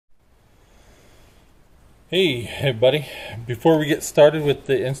Hey everybody, before we get started with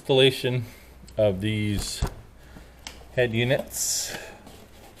the installation of these head units,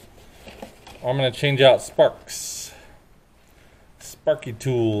 I'm going to change out sparks. Sparky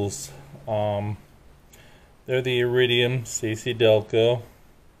Tools. They're the Iridium CC Delco.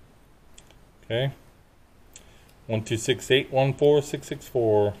 Okay.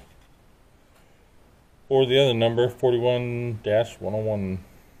 126814664. Or the other number, 41-101.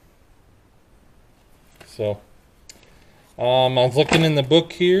 So, I was looking in the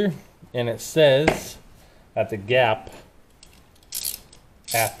book here, and it says at the gap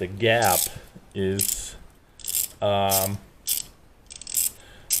is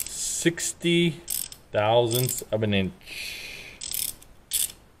 60 thousandths of an inch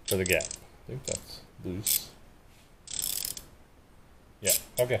for the gap. I think that's loose. Yeah,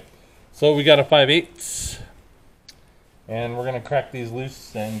 okay. So we got a 5/8, and we're gonna crack these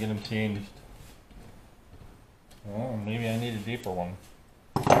loose and get them changed. Oh, maybe I need a deeper one.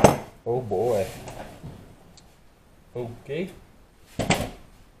 Oh boy. Okay.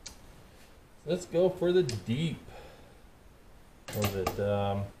 Let's go for the deep. What was it?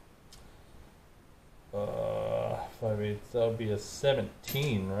 5/8. That would be a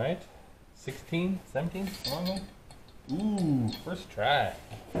 17, right? 16? 17? Wrong one? Ooh, first try.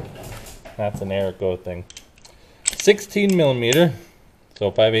 That's an Erico thing. 16 millimeter.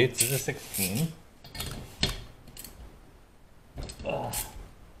 So 5/8 is a 16. Got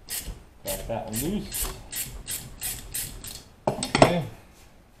that one loose. Okay.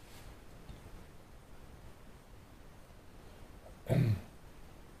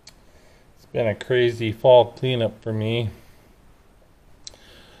 It's been a crazy fall cleanup for me.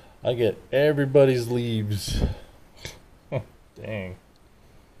 I get everybody's leaves. Dang.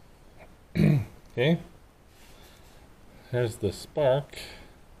 Okay. There's the spark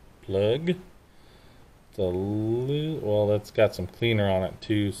plug. It's a well, that's got some cleaner on it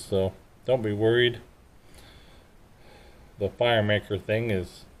too, so don't be worried. The Firemaker thing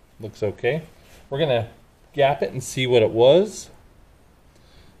looks okay. We're gonna gap it and see what it was.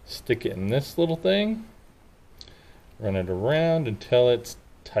 Stick it in this little thing. Run it around until it's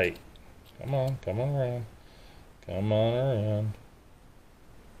tight. Come on around. Come on around.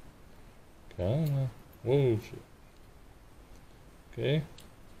 Come on. Whoa, shit. Okay.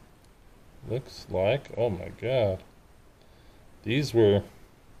 Looks like, oh my god, these were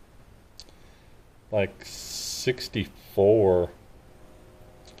like 64,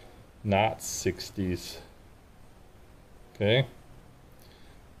 not 60s. Okay,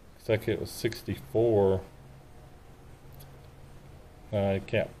 looks like it was 64. I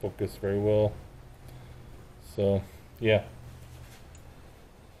can't focus very well, so yeah.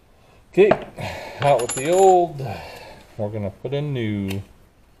 Okay, out with the old, we're gonna put in new.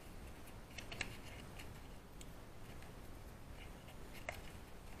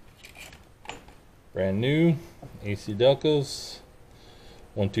 Brand new AC Delcos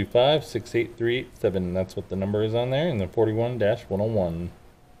 125-68387. That's what the number is on there, and the 41-101.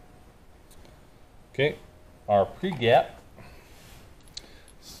 Okay, our pre-gap.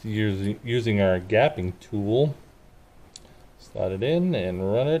 Using our gapping tool. Slide it in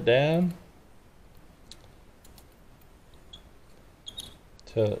and run it down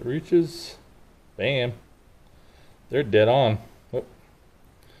till it reaches. Bam! They're dead on.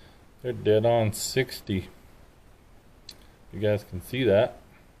 They're dead on 60. You guys can see that.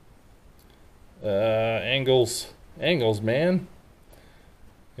 Angles, man.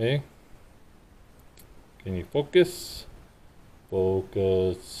 Okay. Can you focus?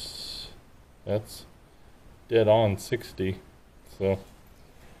 Focus. That's dead on 60. So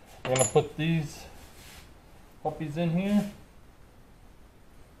I'm gonna put these puppies in here.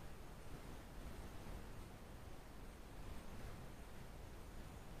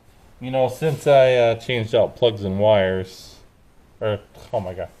 You know, since I changed out plugs and wires, or, oh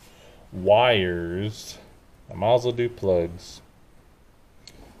my god, wires, I might as well do plugs.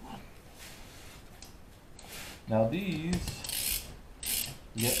 Now these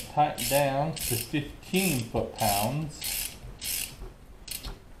get tightened down to 15 foot-pounds.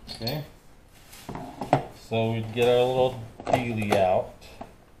 Okay. So we get our little dealie out.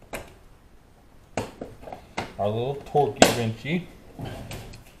 Our little torquey wrenchy.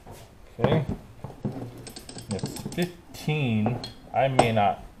 Okay, it's 15. I may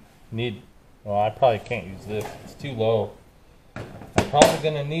not need, well, I probably can't use this. It's too low. I'm probably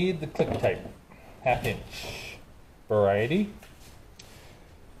going to need the click type 1/2 inch variety.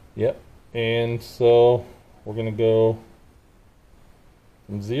 Yep, and so we're going to go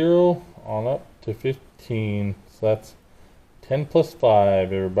from 0 on up to 15. So that's 10 plus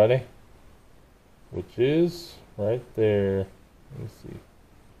 5, everybody. which is right there. Let me see.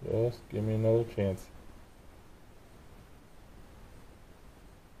 Just give me another chance.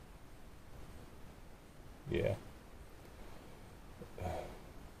 Yeah.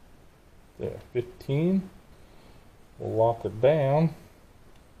 There, 15. We'll lock it down.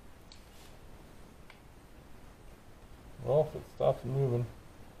 Well, if it stops moving.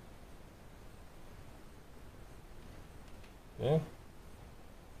 Okay.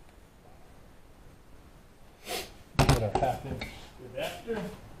 Get our 1/2" adapter.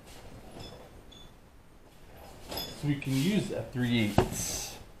 So we can use a 3/8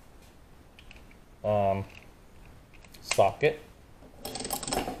 socket.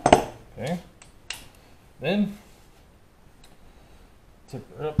 Okay. Then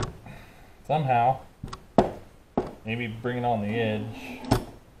tip her up somehow. Maybe bring it on the edge.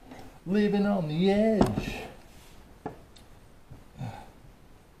 Living on the edge.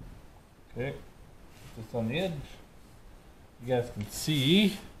 Okay. Just on the edge. You guys can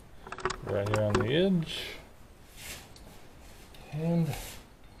see right here on the edge. And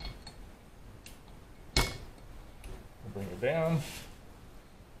we'll bring it down.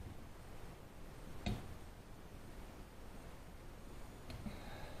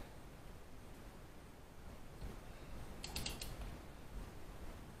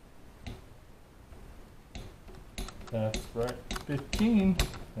 That's right, 15.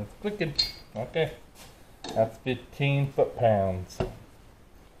 That's clicking. Okay. That's 15 foot-pounds.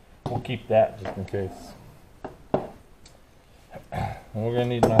 We'll keep that just in case. And we're going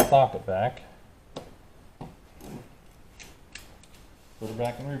to need my socket back. Put it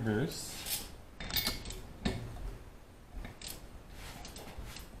back in reverse.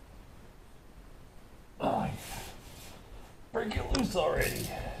 Oh, yeah. Break it loose already.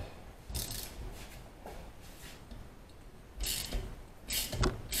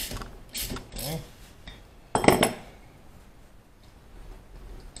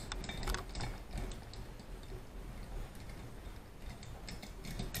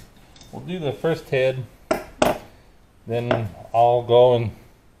 We'll do the first head, then I'll go and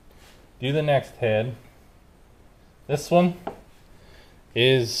do the next head. This one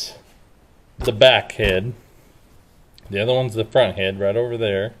is the back head. The other one's the front head right over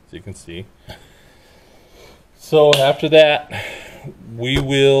there, as you can see. So after that, we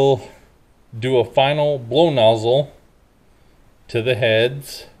will do a final blow nozzle to the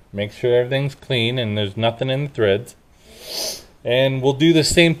heads. Make sure everything's clean and there's nothing in the threads. And we'll do the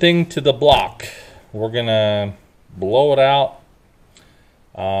same thing to the block. We're gonna blow it out,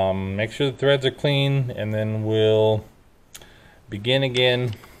 make sure the threads are clean, and then we'll begin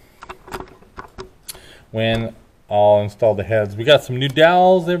again when I'll install the heads. We got some new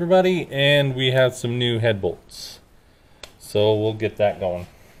dowels, everybody, and we have some new head bolts. So we'll get that going.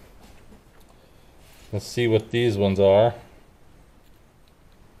 Let's see what these ones are.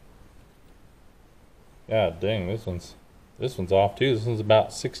 God dang, this one's off too. This one's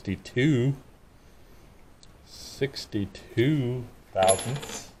about 62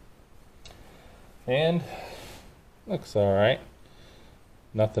 thousandths. And looks all right.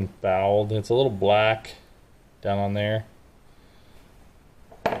 Nothing fouled. It's a little black down on there.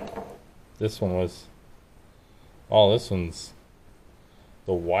 This one was, oh, this one's,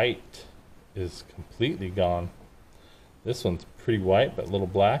 the white is completely gone. This one's pretty white but a little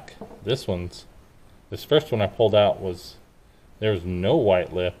black. This first one I pulled out was, there was no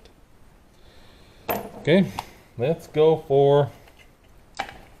white left. Okay, let's go for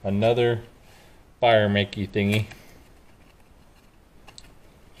another fire makey thingy.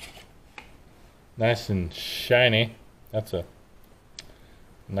 Nice and shiny. That's a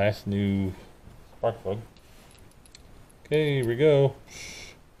nice new spark plug. Okay, here we go.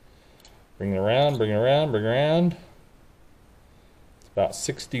 Bring it around, bring it around, bring it around. It's about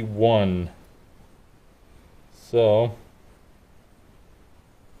 61. So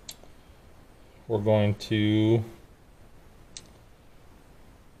we're going to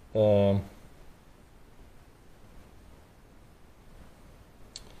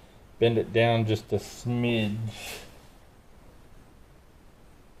bend it down just a smidge.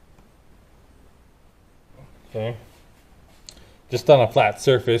 Okay. Just on a flat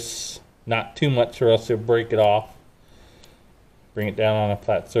surface, not too much or else you'll break it off. Bring it down on a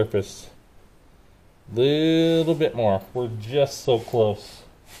flat surface. Little bit more. We're just so close.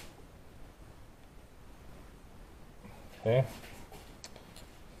 Okay.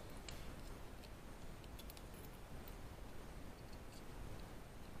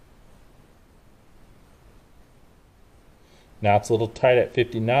 Now it's a little tight at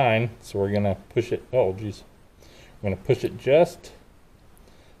 59, so we're gonna push it. Oh geez, we're gonna push it just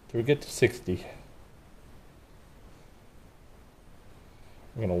till we get to 60.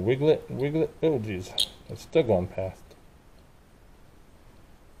 I'm gonna wiggle it, wiggle it. Oh geez, it's still going past.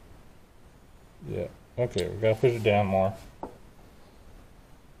 Yeah, okay, we gotta push it down more.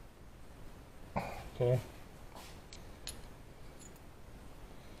 Okay.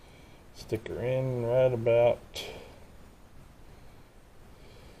 Stick her in right about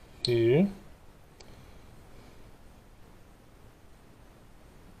here.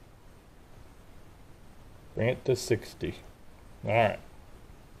 Bring it to 60. All right.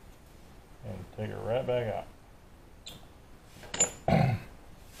 And take it right back out.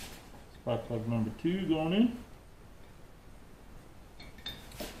 Spark plug number 2 going in.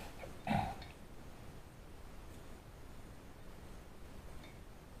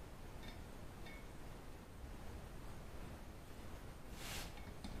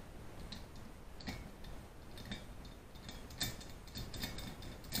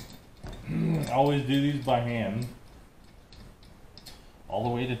 Always do these by hand, all the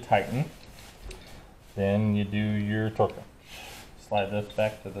way to tighten. Then you do your torque wrench. Slide this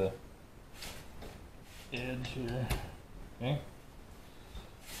back to the edge here. Okay.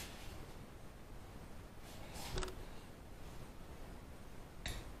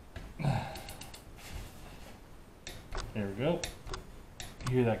 There we go.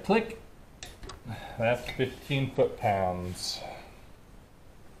 You hear that click? That's 15 foot-pounds.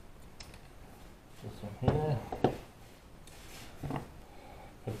 This one here.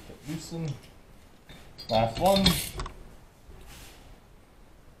 Put it loosen. Last one.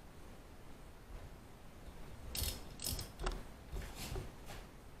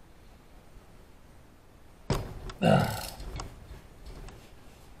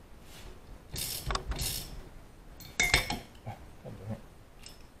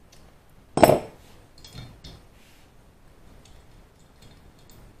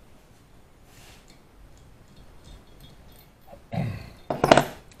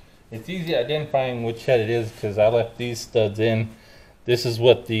 It's easy identifying which head it is because I left these studs in. This is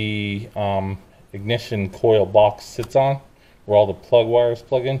what the ignition coil box sits on, where all the plug wires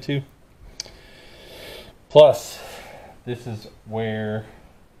plug into. Plus, this is where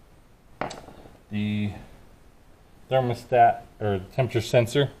the thermostat or the temperature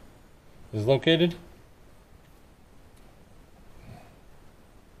sensor is located.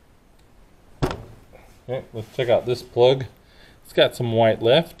 Okay, let's check out this plug. It's got some white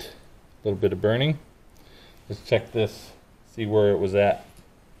left. A little bit of burning. Let's check this, see where it was at.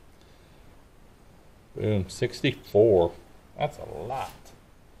 Boom, 64. That's a lot.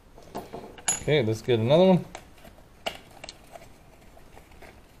 Okay, let's get another one.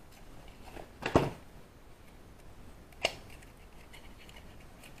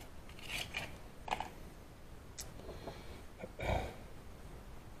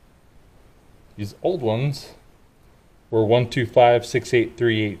 These old ones were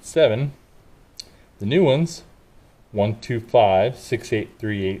 125-68387. The new ones,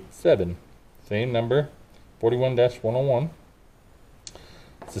 125-68387. Same number, 41-101.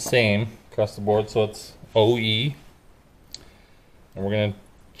 It's the same across the board, so it's OE. And we're going to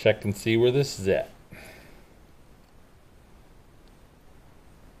check and see where this is at.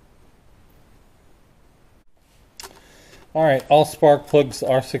 Alright, all spark plugs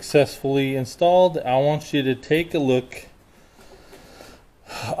are successfully installed. I want you to take a look.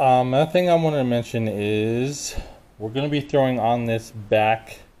 Another thing I want to mention is we're going to be throwing on this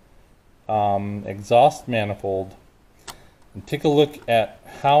back exhaust manifold. And take a look at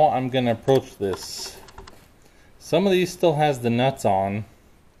how I'm going to approach this. Some of these still has the nuts on.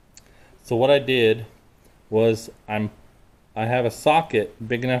 So what I did was I have a socket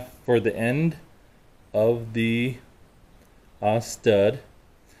big enough for the end of the stud,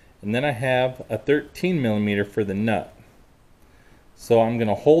 and then I have a 13mm for the nut. So I'm going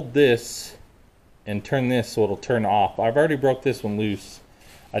to hold this and turn this so it'll turn off. I've already broke this one loose.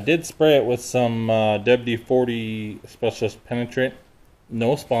 I did spray it with some WD-40 Specialist Penetrant.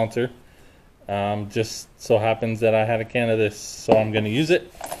 No sponsor. Just so happens that I had a can of this, so I'm going to use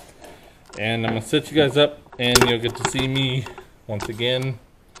it. And I'm going to set you guys up, and you'll get to see me once again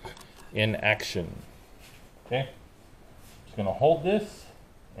in action. Okay? Just going to hold this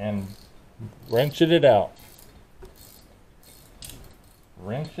and wrench it out.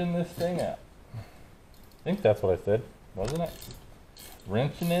 Wrenching this thing out. I think that's what I said, wasn't it?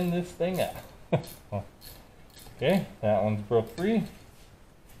 Wrenching in this thing out. Okay, that one's broke free.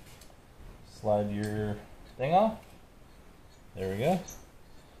 Slide your thing off. There we go. It's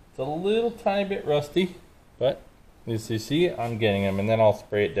a little tiny bit rusty, but as you see, I'm getting them, and then I'll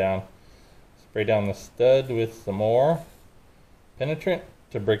spray it down. Spray down the stud with some more penetrant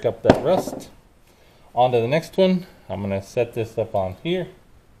to break up that rust. On to the next one. I'm going to set this up on here.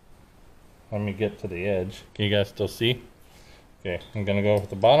 let me get to the edge. Can you guys still see? Okay, I'm gonna go with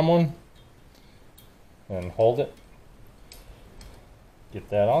the bottom one and hold it. Get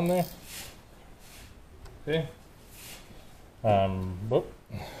that on there. Okay. Whoop.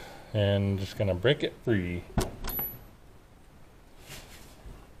 And just gonna break it free.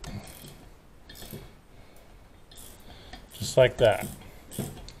 Just like that.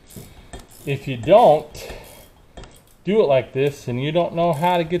 If you don't do it like this and you don't know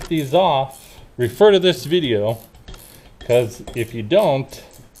how to get these off, refer to this video, because if you don't,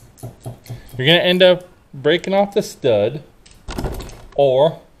 you're gonna end up breaking off the stud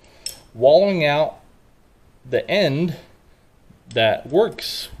or wallowing out the end that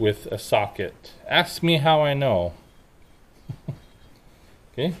works with a socket. Ask me how I know.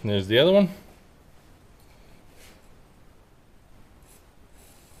 Okay, there's the other one.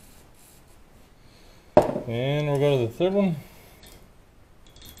 And we'll go to the third one.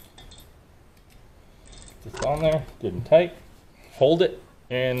 Just on there, good and tight. Hold it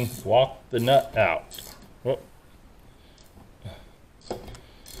and walk the nut out. Whoop.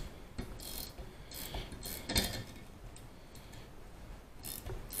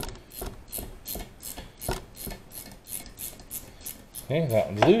 Okay, that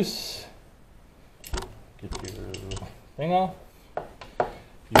one's loose. Get your thing off.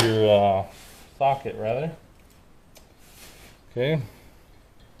 Your socket, rather. Okay.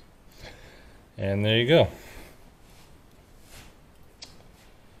 And there you go.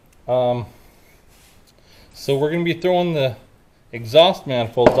 So we're going to be throwing the exhaust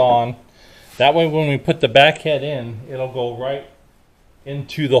manifolds on. That way when we put the back head in, it'll go right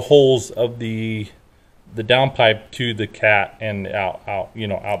into the holes of the downpipe to the cat and out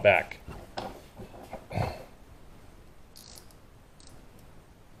back.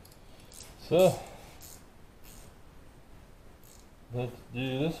 So let's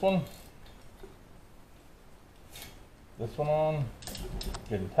do this one. This one on,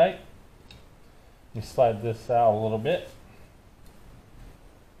 good and tight. You slide this out a little bit.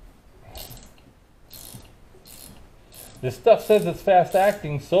 This stuff says it's fast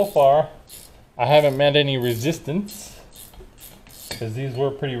acting. So far, I haven't met any resistance because these were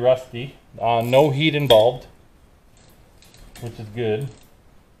pretty rusty. No heat involved, which is good.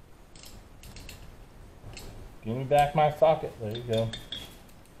 Give me back my socket. There you go.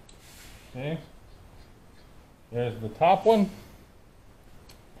 Okay. There's the top one.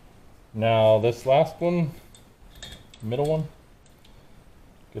 Now this last one, middle one.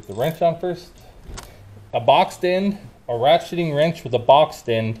 Get the wrench on first. A boxed end, a ratcheting wrench with a boxed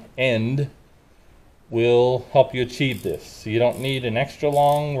end will help you achieve this. So you don't need an extra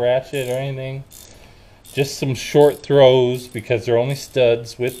long ratchet or anything. Just some short throws because they're only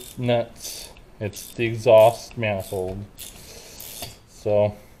studs with nuts. It's the exhaust manifold.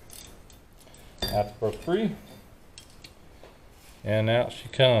 So that's broke free. And out she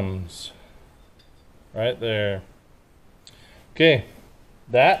comes. Right there. Okay,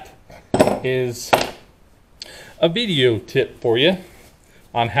 that is a video tip for you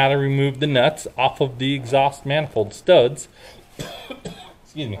on how to remove the nuts off of the exhaust manifold studs.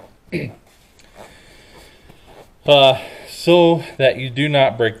 Excuse me. So that you do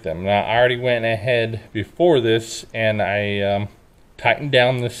not break them. Now I already went ahead before this and I tightened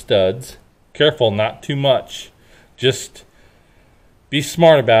down the studs. Careful, not too much. Just be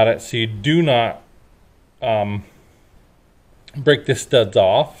smart about it so you do not break the studs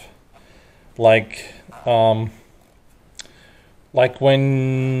off. Like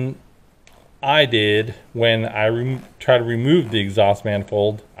when I did, when I tried to remove the exhaust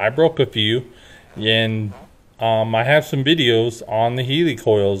manifold, I broke a few, and I have some videos on the Healy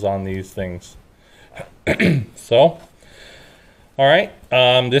coils on these things. So, all right,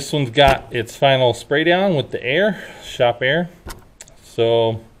 this one's got its final spray down with the air, shop air.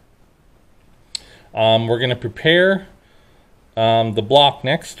 So, we're gonna prepare the block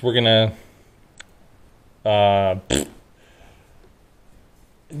next. We're gonna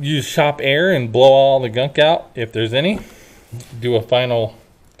use shop air and blow all the gunk out if there's any. Do a final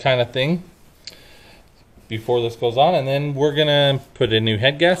kind of thing before this goes on, and then we're gonna put a new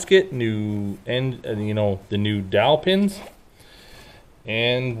head gasket, new end, the new dowel pins,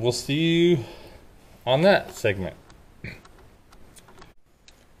 and we'll see you on that segment.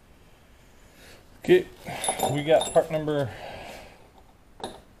 Okay, we got part number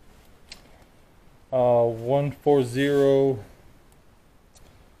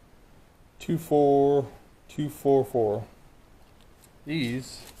 14024244.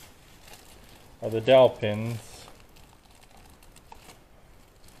 These are the dowel pins.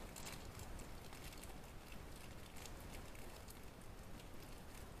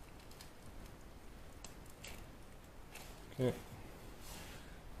 Okay.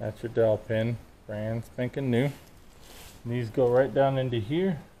 That's your dowel pin, brand spanking new. And these go right down into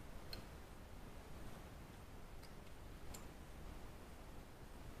here.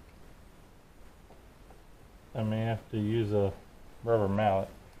 I may have to use a rubber mallet.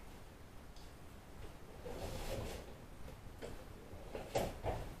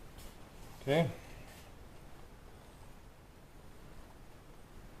 Okay.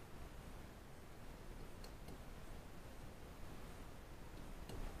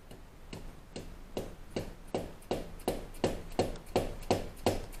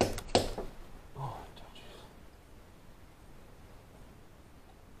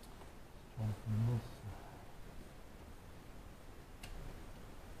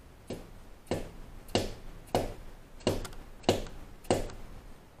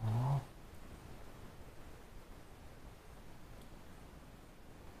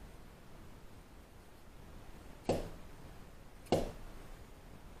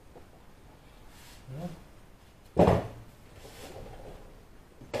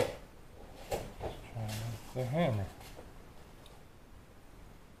 The hammer.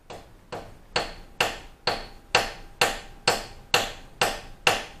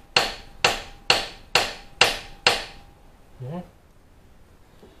 Yeah.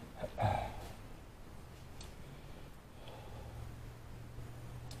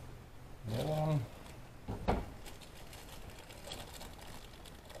 The other one.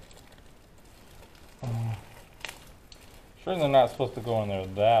 Sure they're not supposed to go in there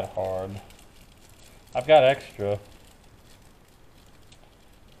that hard. I've got extra.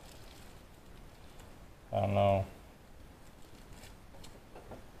 I don't know.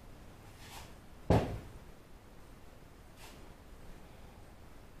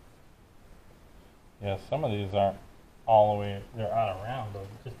 Yeah, some of these aren't all the way, they're out around, but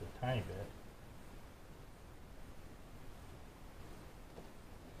just a tiny bit.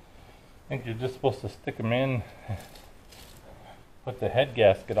 I think you're just supposed to stick them in, put the head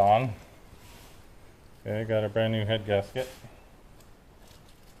gasket on. Okay, got a brand new head gasket.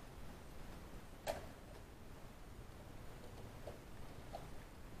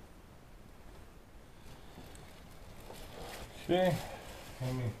 Okay,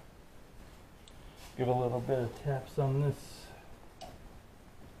 let me give a little bit of taps on this.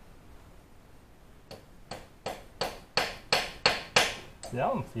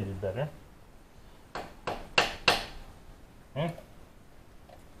 That one seated better. Okay.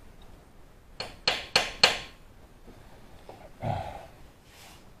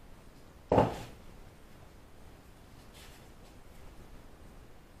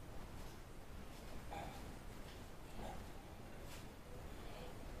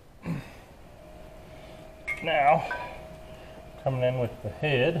 Now, coming in with the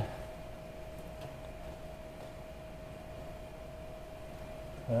head.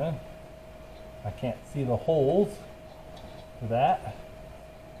 I can't see the holes for that.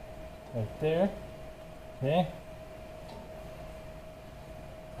 Right there. Okay.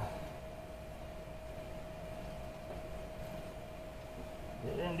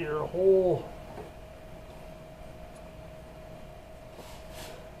 Get into your hole.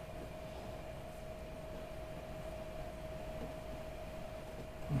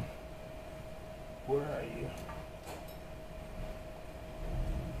 Where are you?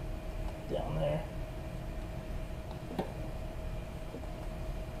 Down there.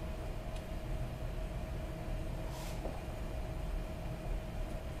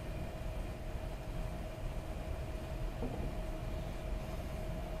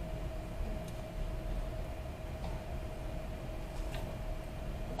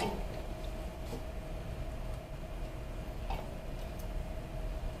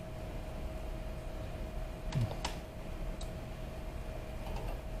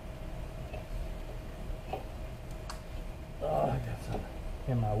 Oh, I got some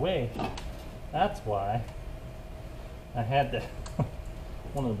in my way. That's why I had the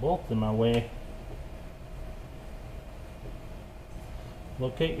one of the bolts in my way.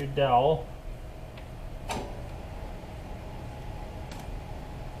 Locate your dowel.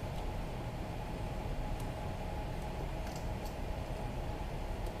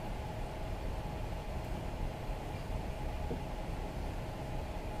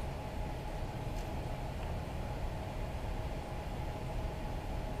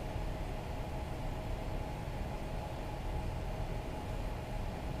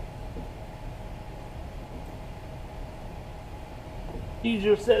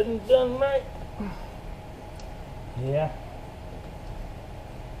 Easier said than done, right? Yeah.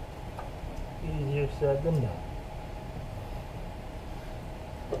 Easier said than done.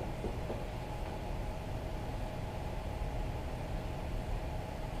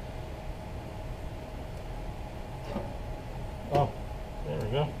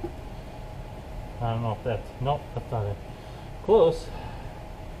 go. I don't know if that's, nope, that's not it. Close.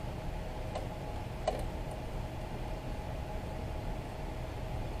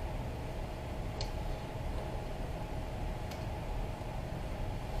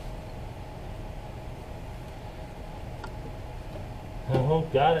 Oh,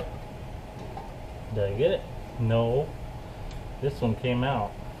 got it. Did I get it? No. This one came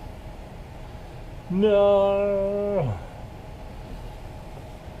out. No.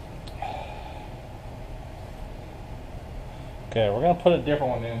 Okay, we're gonna put a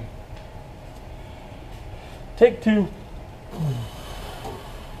different one in. Take two.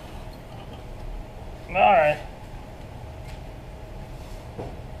 Alright.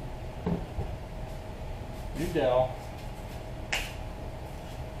 Udell.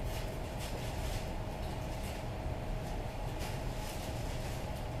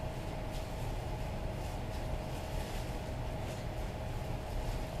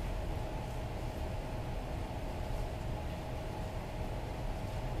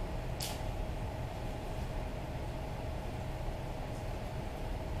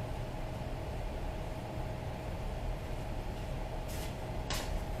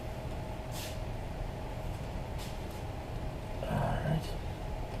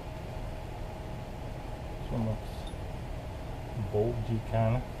 Bulgy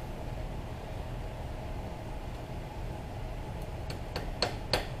kind of.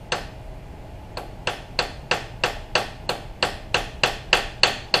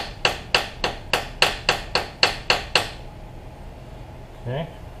 Okay.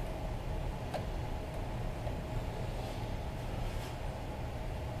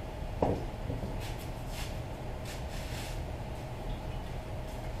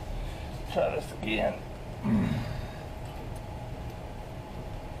 Try this again.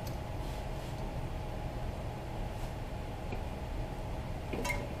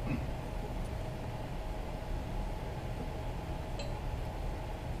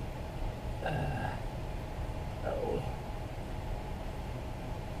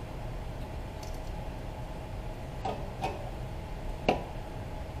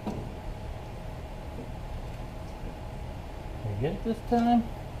 Get it this time?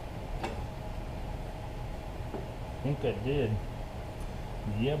 I think I did.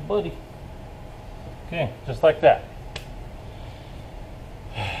 Yeah, buddy. Okay, just like that.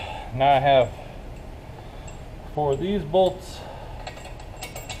 Now I have 4 of these bolts.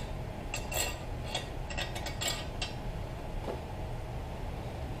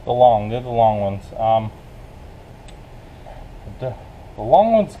 They're the long ones. The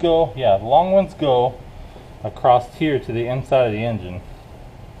long ones go, yeah, the long ones go across here to the inside of the engine.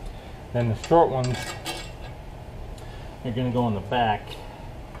 Then the short ones are going to go in the back.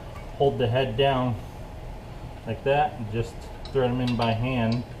 Hold the head down like that and just thread them in by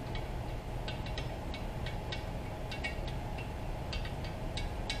hand.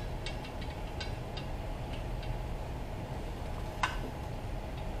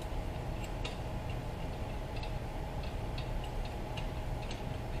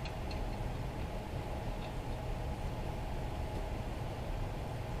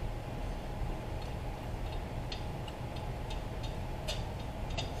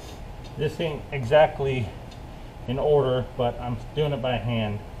 This ain't exactly in order, but I'm doing it by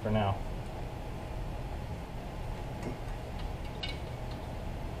hand for now.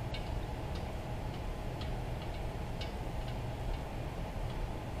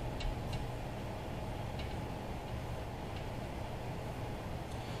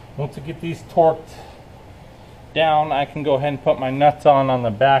 Once I get these torqued down, I can go ahead and put my nuts on the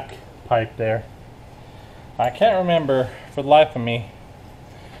back pipe there. I can't remember for the life of me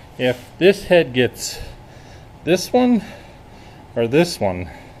if this head gets this one or this one.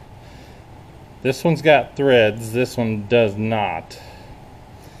 This one's got threads, this one does not.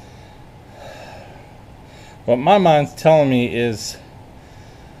 What my mind's telling me is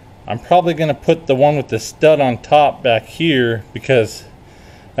I'm probably going to put the one with the stud on top back here, because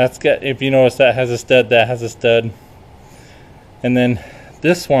that's got, if you notice, that has a stud, that has a stud. And then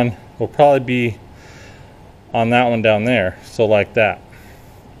this one will probably be on that one down there, so like that.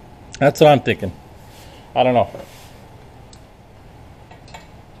 That's what I'm thinking. I don't know.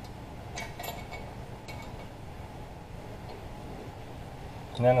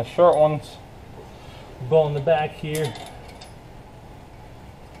 And then the short ones go in the back here.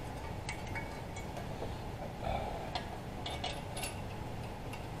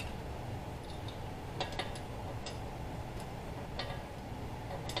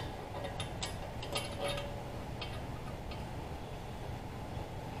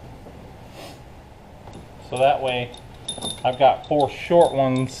 So that way I've got 4 short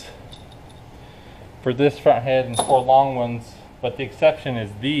ones for this front head and 4 long ones, but the exception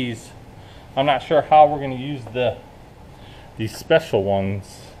is these. I'm not sure how we're going to use these special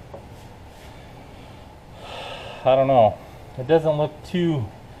ones. I don't know. It doesn't look too,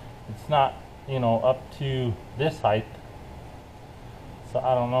 it's not, you know, up to this height. So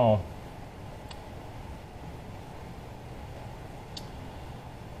I don't know.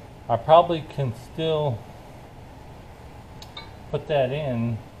 I probably can still put that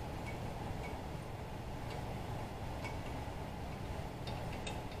in.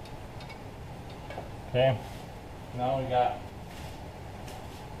 Okay, now we got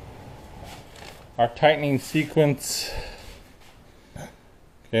our tightening sequence.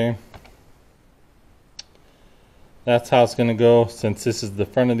 Okay, that's how it's going to go. Since this is the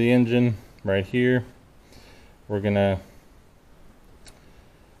front of the engine right here, we're going to,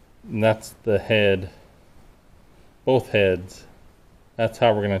 and that's the head, both heads. That's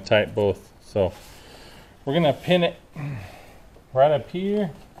how we're going to tighten both. So we're going to pin it right up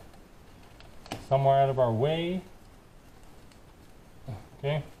here, somewhere out of our way.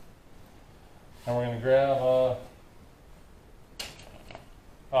 Okay, and we're going to grab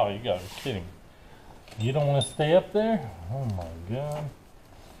oh, you guys are kidding. You don't want to stay up there? Oh my god.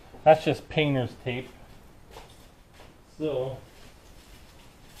 That's just painter's tape. So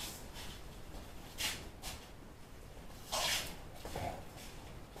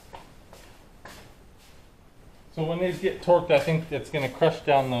when these get torqued, I think it's going to crush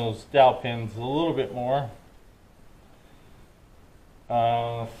down those dowel pins a little bit more.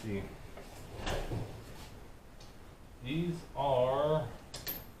 Let's see. These are,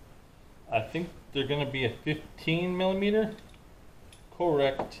 I think they're going to be a 15 millimeter.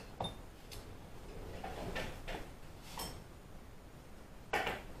 Correct.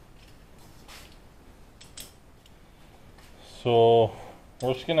 So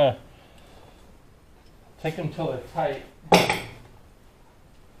we're just going to take them till they're tight.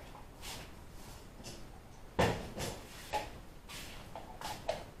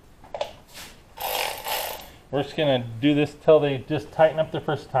 We're just going to do this till they just tighten up the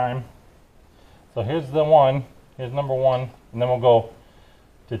first time. So here's the one, here's number 1, and then we'll go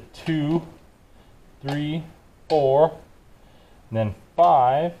to 2, 3, 4, and then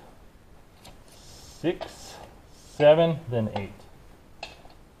 5, 6, 7, then 8.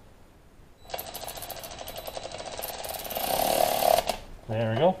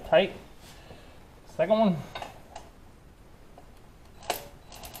 There we go, tight. Second one.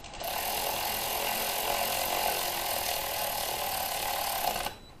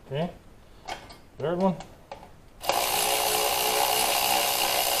 Okay, third one.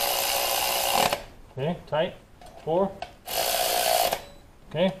 Okay, tight. 4.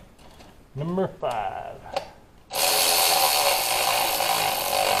 Okay, number 5.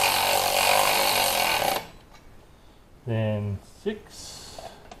 Then 6.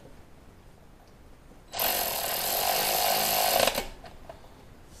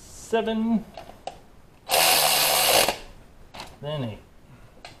 7. Then 8.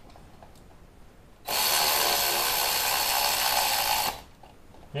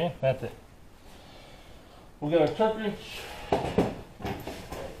 Okay, that's it. We got our torque wrench.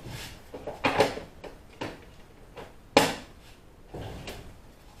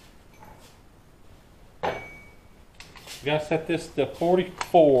 We gotta set this to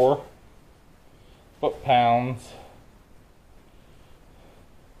 44 foot-pounds.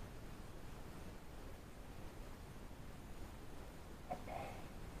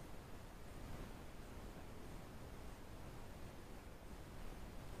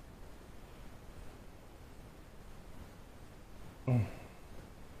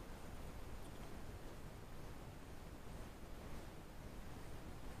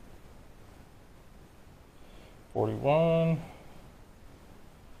 $41,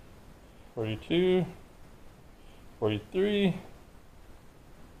 $42, $43,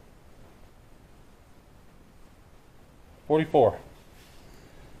 $44.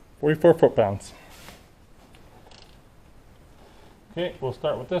 44 foot-pounds. Okay, we'll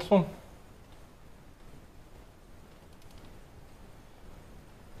start with this one.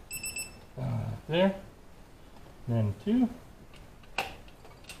 There, then 2.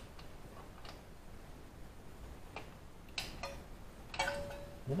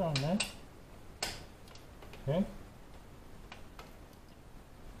 Get on there. Okay.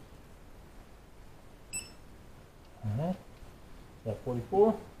 Got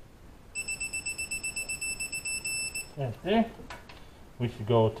 44. Right there. We should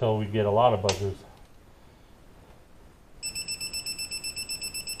go till we get a lot of buzzers.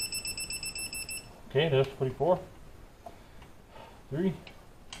 Okay, there's 44. 43.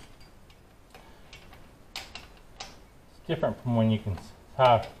 It's different from when you can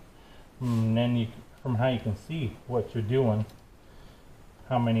have, from how you can see what you're doing,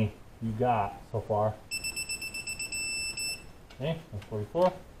 how many you got so far. Okay, that's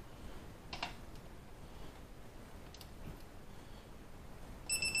 44.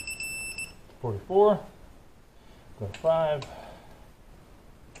 44. Go to 5.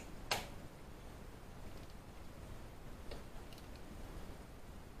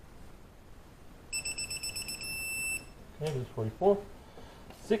 Okay, this is 44.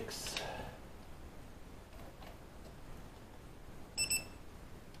 6.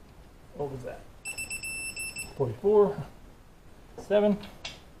 What was that? 44. 7.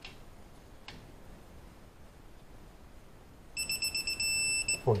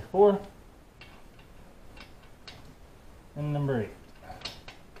 44. And number 8.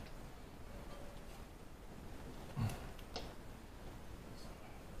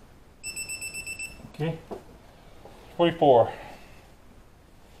 Okay. 44.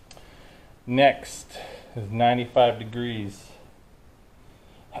 Next is 95 degrees.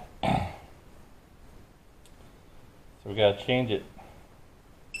 So we gotta change it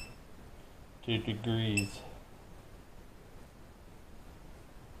to degrees.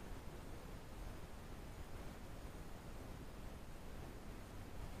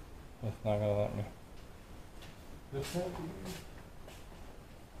 It's not gonna let me.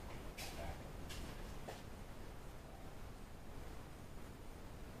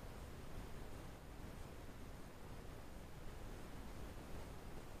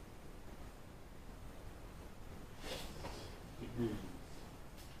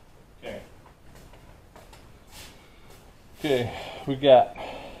 Okay. Okay, we got.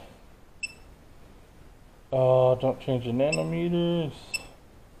 Don't change the nanometers.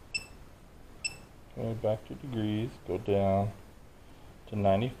 Go back to degrees. Go down to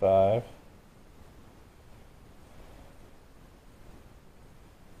 95.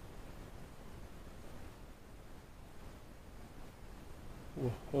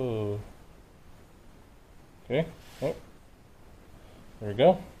 Whoa. Okay. Oh. There we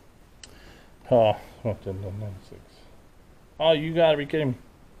go. Oh, what did 96? Oh, you gotta be kidding me.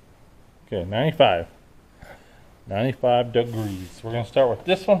 Okay, 95. 95 degrees. We're gonna start with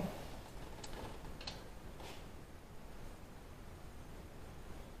this one.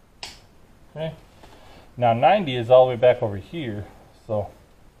 Okay. Now 90 is all the way back over here, so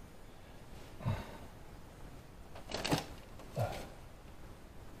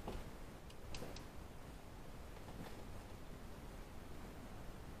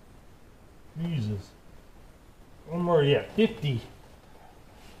Jesus. One more, yeah, 50.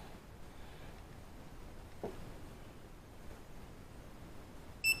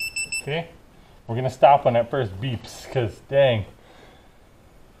 Okay. We're gonna stop when that first beeps, because dang.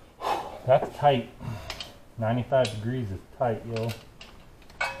 That's tight. 95 degrees is tight, yo.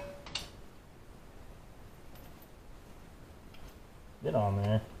 Get on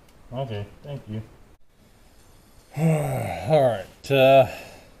there. Okay, thank you. Alright,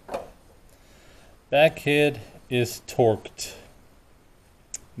 back head is torqued.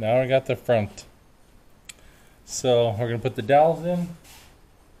 Now we got the front. So we're gonna put the dowels in.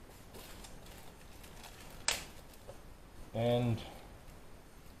 And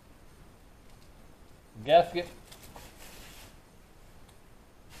gasket.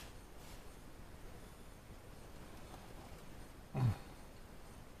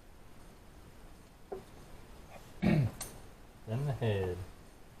 Then the head.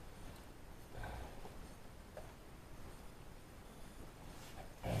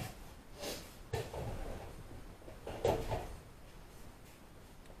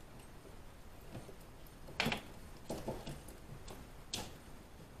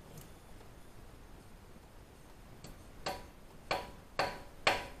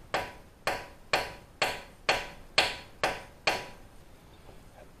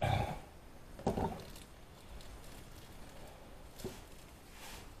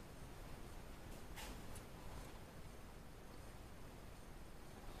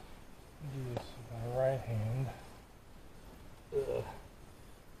 Do this with my right hand. Ugh.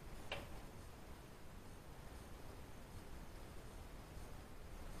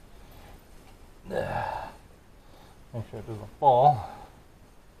 Make sure it doesn't fall.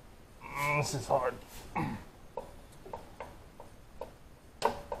 This is hard.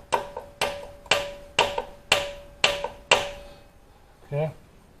 Okay.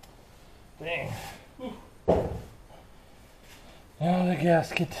 Dang. Whew. Now the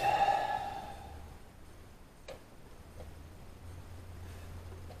gasket.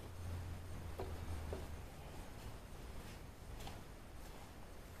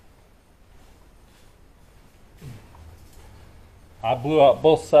 I blew out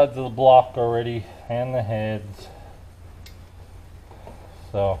both sides of the block already and the heads.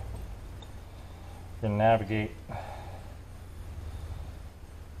 So we're gonna navigate.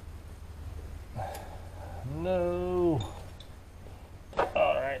 No.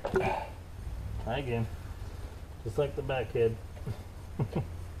 Alright. Try again. Just like the back head.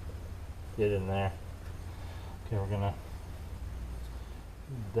 Get in there. Okay, we're gonna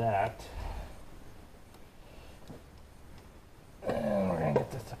do that. And we're gonna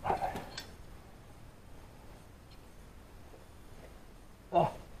get this up out of there.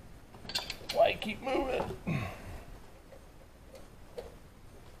 Oh, why keep moving?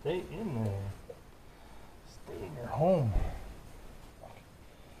 Stay in there. Stay in your home.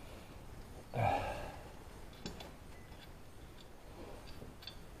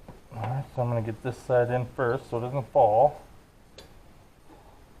 Alright, so I'm gonna get this side in first so it doesn't fall.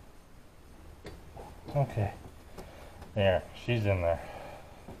 Okay. There, she's in there.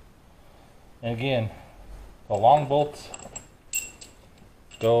 And again, the long bolts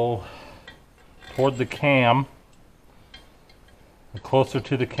go toward the cam. The closer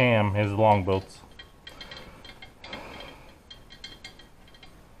to the cam is the long bolts.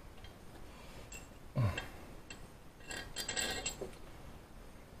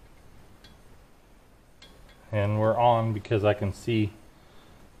 And we're on because I can see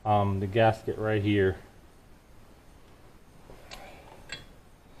the gasket right here.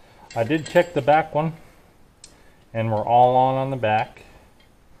 I did check the back one, and we're all on the back,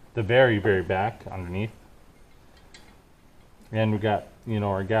 the very back underneath. And we got, you know,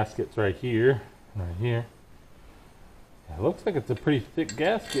 our gaskets right here, right here. It looks like it's a pretty thick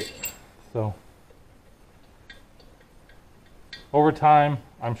gasket. So over time,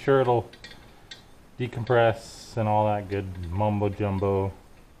 I'm sure it'll decompress and all that good mumbo jumbo.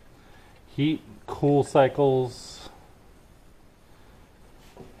 Heat, cool cycles.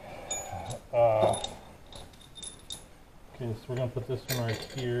 Okay, so we're gonna put this one right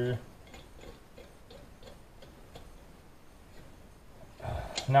here.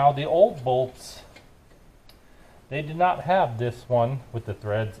 Now the old bolts, they did not have this one with the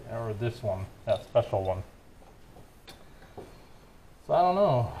threads, or this one, that special one. So I don't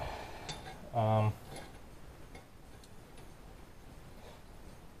know.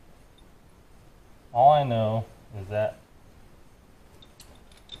 All I know is that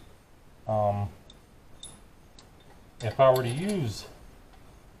if I were to use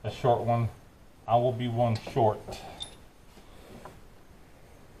a short one, I will be one short.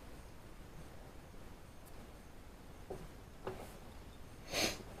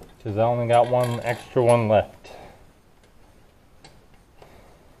 Because I only got one extra one left.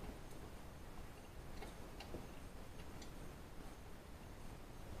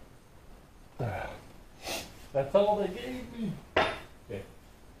 That's all they gave me. Okay.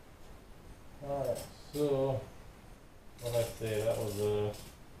 Alright, so what did I say? That was a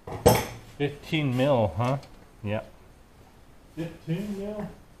 15 mil, huh? Yeah. 15 mil.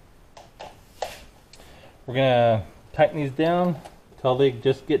 We're gonna tighten these down till they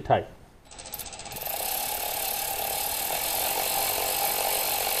just get tight.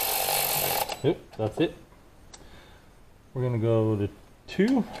 Oop, that's it. We're gonna go to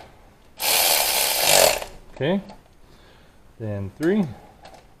 2. Okay, then 3,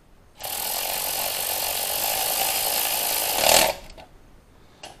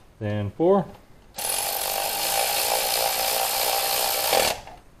 then 4,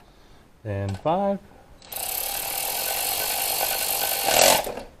 then 5,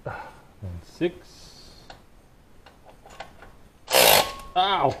 then 6.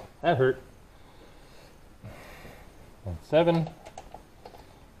 Ow, that hurt. And 7.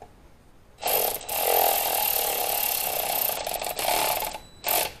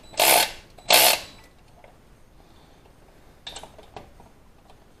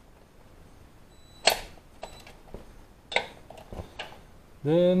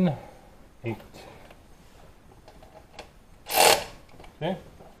 Then 8. Okay.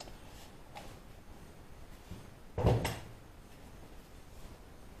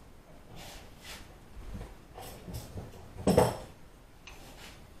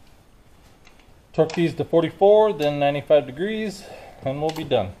 Torque these to 44, then 95 degrees, and we'll be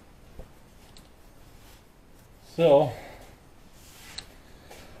done. So,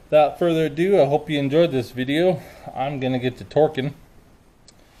 without further ado, I hope you enjoyed this video. I'm gonna get to torquing.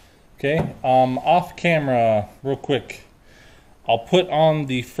 Okay, off camera, real quick, I'll put on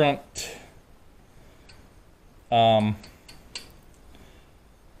the front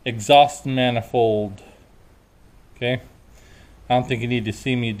exhaust manifold. Okay, I don't think you need to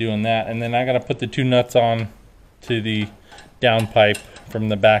see me doing that. And then I gotta put the 2 nuts on to the downpipe from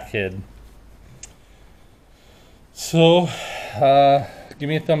the back head. So give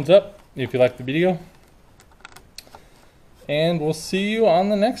me a thumbs up if you liked the video, and we'll see you on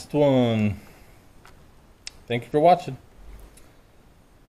the next one. Thank you for watching.